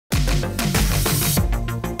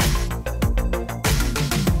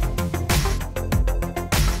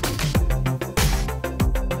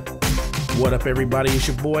What up, everybody? It's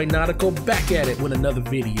your boy Nautical back at it with another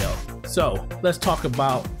video. So let's talk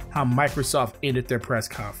about how Microsoft ended their press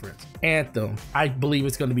conference. Anthem, I believe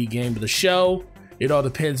it's going to be game of the show. It all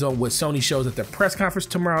depends on what Sony shows at their press conference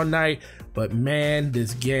tomorrow night. But man,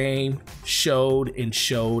 this game showed and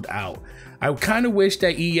showed out. I kind of wish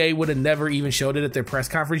that EA would have never even showed it at their press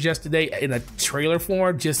conference yesterday in a trailer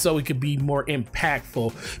form, just so it could be more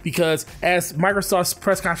impactful. Because as Microsoft's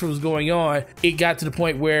press conference was going on, it got to the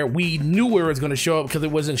point where we knew where it was going to show up because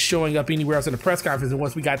it wasn't showing up anywhere else in the press conference. And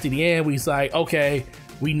once we got to the end, we was like, okay,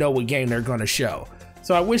 we know what game they're going to show.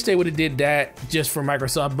 So I wish they would have did that just for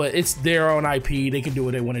Microsoft, but it's their own IP. They can do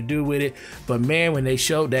what they want to do with it. But man, when they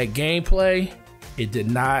showed that gameplay, it did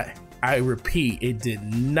not, I repeat, it did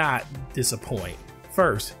not disappoint.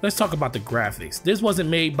 First, let's talk about the graphics. This wasn't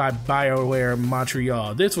made by BioWare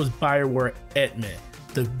Montreal. This was BioWare Edmond,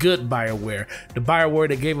 the good BioWare. The BioWare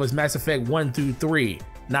that gave us Mass Effect 1 through 3,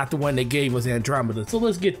 not the one that gave us Andromeda. So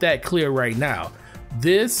let's get that clear right now.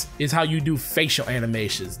 This is how you do facial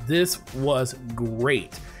animations. This was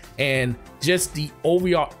great. And just the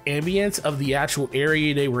overall ambience of the actual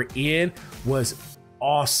area they were in was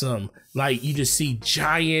awesome. Like, you just see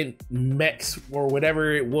giant mechs or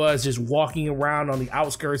whatever it was just walking around on the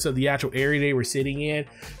outskirts of the actual area they were sitting in.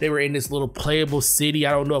 They were in this little playable city.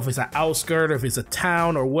 I don't know if it's an outskirt or if it's a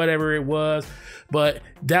town or whatever it was, but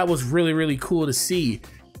that was really, really cool to see.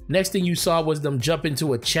 Next thing you saw was them jump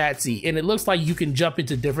into a chassis, and it looks like you can jump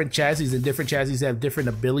into different chassis, and different chassis have different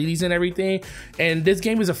abilities and everything. And this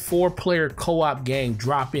game is a 4-player co-op game,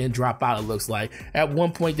 drop in, drop out, it looks like. At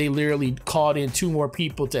one point, they literally called in 2 more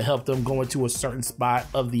people to help them go into a certain spot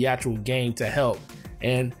of the actual game to help.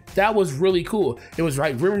 And that was really cool. It was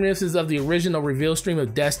like reminiscences of the original reveal stream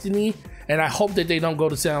of Destiny. And I hope that they don't go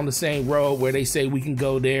down the same road where they say we can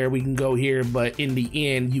go there, we can go here, but in the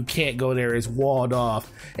end, you can't go there, it's walled off.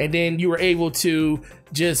 And then you were able to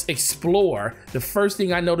just explore. The first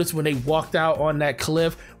thing I noticed when they walked out on that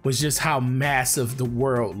cliff was just how massive the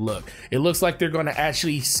world looked. It looks like they're gonna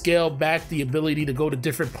actually scale back the ability to go to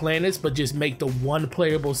different planets, but just make the one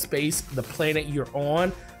playable space, the planet you're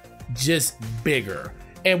on, just bigger.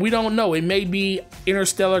 And we don't know, it may be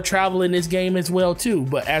interstellar travel in this game as well too,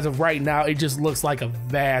 but as of right now, it just looks like a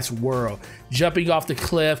vast world. Jumping off the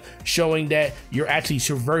cliff, showing that you're actually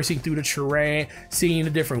traversing through the terrain, seeing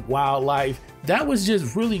the different wildlife. That was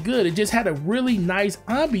just really good. It just had a really nice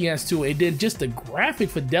ambience to it. And then just the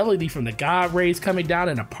graphic fidelity from the God rays coming down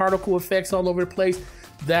and the particle effects all over the place.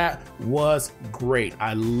 That was great.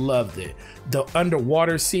 I loved it. The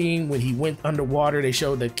underwater scene, when he went underwater, they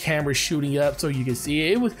showed the camera shooting up so you can see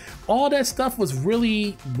it. It was, all that stuff was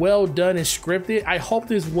really well done and scripted. I hope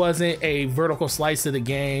this wasn't a vertical slice of the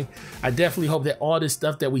game. I definitely hope that all this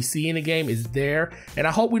stuff that we see in the game is there. And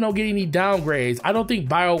I hope we don't get any downgrades. I don't think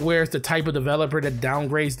BioWare is the type of developer that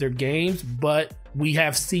downgrades their games, but we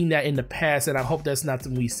have seen that in the past, and I hope that's not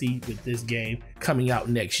something we see with this game coming out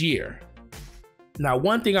next year. Now,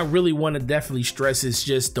 one thing I really want to definitely stress is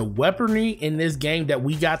just the weaponry in this game that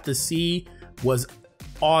we got to see was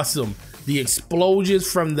awesome. The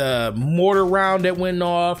explosions from the mortar round that went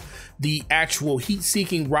off, the actual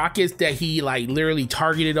heat-seeking rockets that he like literally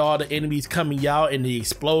targeted all the enemies coming out, and the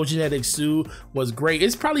explosion that ensued was great.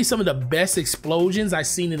 It's probably some of the best explosions I've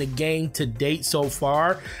seen in a game to date so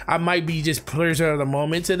far. I might be just prisoner of the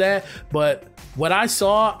moment to that, but what I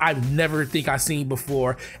saw, I never think I've seen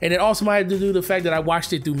before. And it also might have to do with the fact that I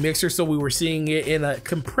watched it through Mixer, so we were seeing it in a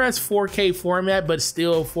compressed 4K format, but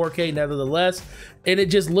still 4K nevertheless. And it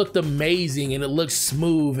just looked amazing, and it looked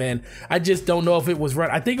smooth, and I just don't know if it was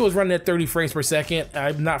running. I think it was running at 30 frames per second.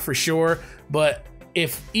 I'm not for sure, but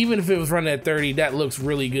even if it was running at 30, that looks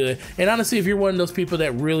really good. And honestly, if you're one of those people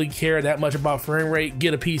that really care that much about frame rate,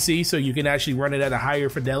 get a PC so you can actually run it at a higher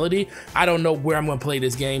fidelity. I don't know where I'm gonna play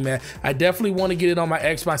this game at. I definitely want to get it on my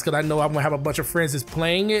Xbox because I know I'm gonna have a bunch of friends that's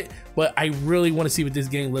playing it, but I really want to see what this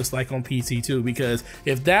game looks like on PC too, because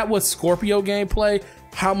if that was Scorpio gameplay,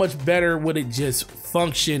 how much better would it just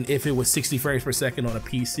function if it was 60 frames per second on a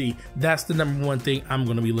PC? That's the #1 thing I'm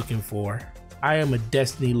gonna be looking for. I am a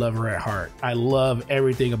Destiny lover at heart. I love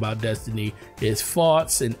everything about Destiny, its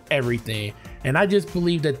faults and everything. And I just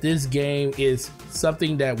believe that this game is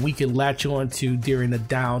something that we can latch on to during the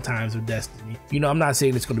down times of Destiny. You know, I'm not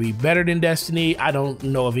saying it's going to be better than Destiny. I don't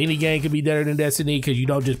know if any game can be better than Destiny, because you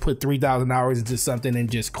don't just put 3,000 hours into something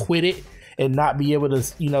and just quit it and not be able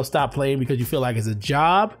to, you know, stop playing because you feel like it's a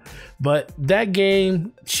job. But that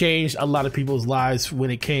game changed a lot of people's lives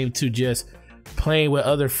when it came to just playing with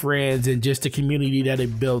other friends and just the community that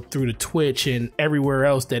it built through the Twitch and everywhere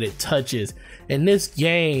else that it touches. And this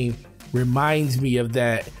game reminds me of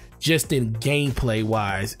that just in gameplay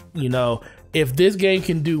wise. You know, if this game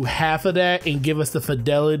can do half of that and give us the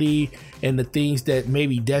fidelity and the things that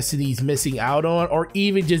maybe Destiny's missing out on, or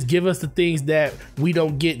even just give us the things that we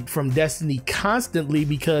don't get from Destiny constantly,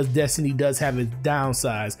 because Destiny does have its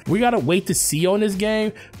downsides. We gotta wait to see on this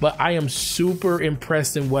game, but I am super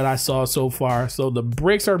impressed in what I saw so far. So the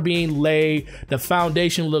bricks are being laid, the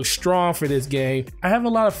foundation looks strong for this game. I have a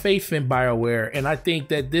lot of faith in BioWare, and I think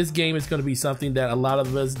that this game is gonna be something that a lot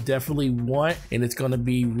of us definitely want, and it's gonna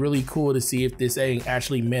be really cool to see if this thing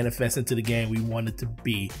actually manifests into the game we want it to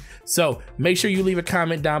be. So make sure you leave a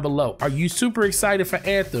comment down below. Are you super excited for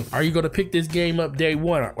Anthem? Are you going to pick this game up day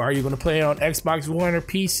one? Or are you going to play it on Xbox One or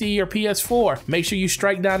PC or PS4? Make sure you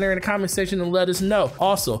strike down there in the comment section and let us know.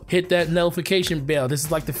 Also, hit that notification bell. This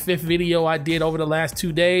is like the 5th video I did over the last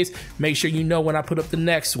 2 days. Make sure you know when I put up the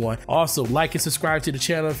next one. Also, like and subscribe to the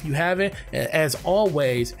channel if you haven't. And as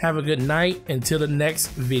always, have a good night until the next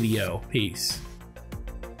video. Peace.